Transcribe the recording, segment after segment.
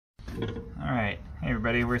Alright, hey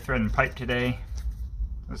everybody, we're threading pipe today.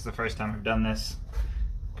 This is the first time I've done this.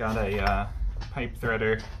 Got a pipe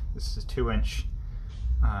threader. This is a 2-inch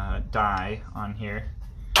die on here.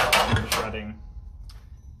 I'm threading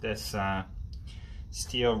this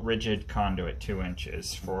steel rigid conduit 2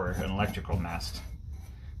 inches for an electrical mast.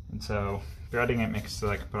 And so threading it makes it so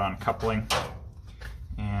I can put on coupling,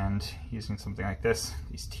 and using something like this,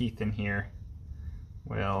 these teeth in here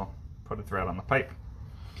will put a thread on the pipe.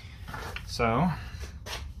 So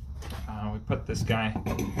we put this guy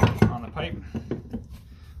on the pipe.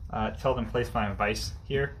 It's held in place by a vise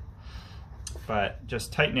here, but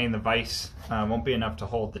just tightening the vise won't be enough to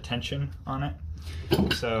hold the tension on it.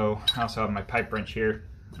 So I also have my pipe wrench here,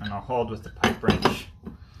 and I'll hold with the pipe wrench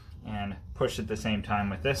and push at the same time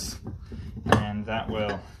with this, and that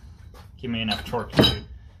will give me enough torque to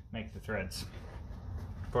make the threads.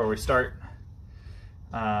 Before we start,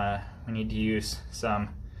 we need to use some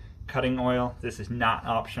cutting oil. This is not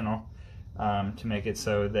optional, to make it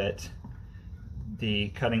so that the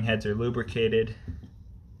cutting heads are lubricated.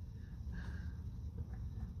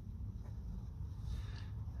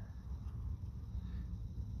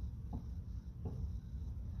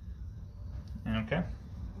 Okay.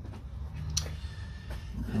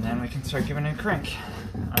 And then we can start giving it a crank.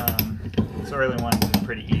 This early one is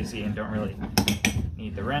pretty easy and don't really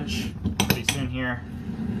need the wrench. Pretty soon here,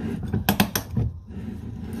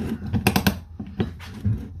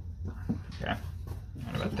 okay,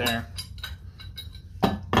 right about there.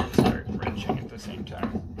 Start wrenching at the same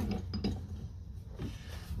time.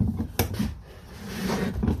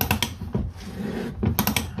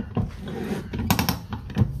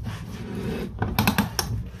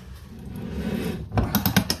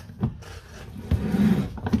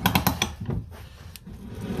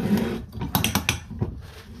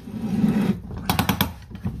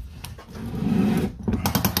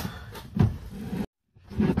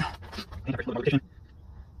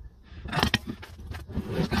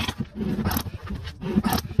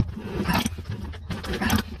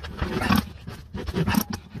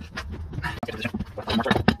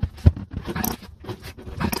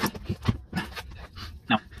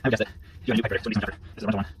 No, I would guess that if you want to do pipe threader, still need some jumper. This is a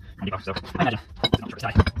rental one from Depot, so I imagine this is not the first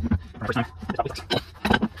tie. For the first time, it's probably sucks.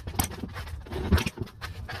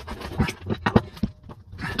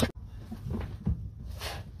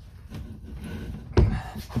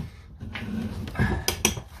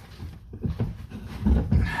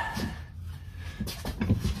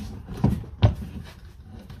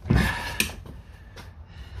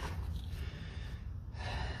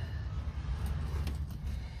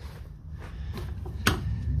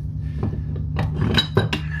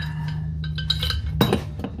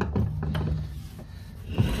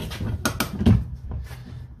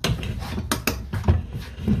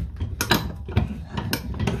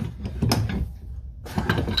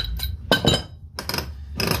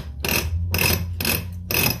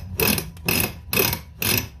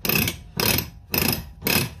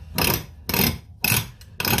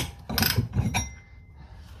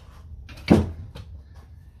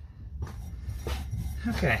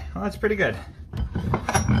 Okay, well that's pretty good.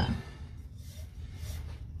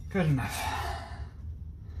 Good enough.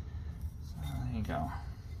 So there you go.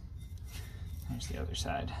 There's the other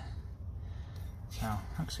side. So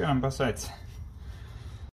looks good on both sides.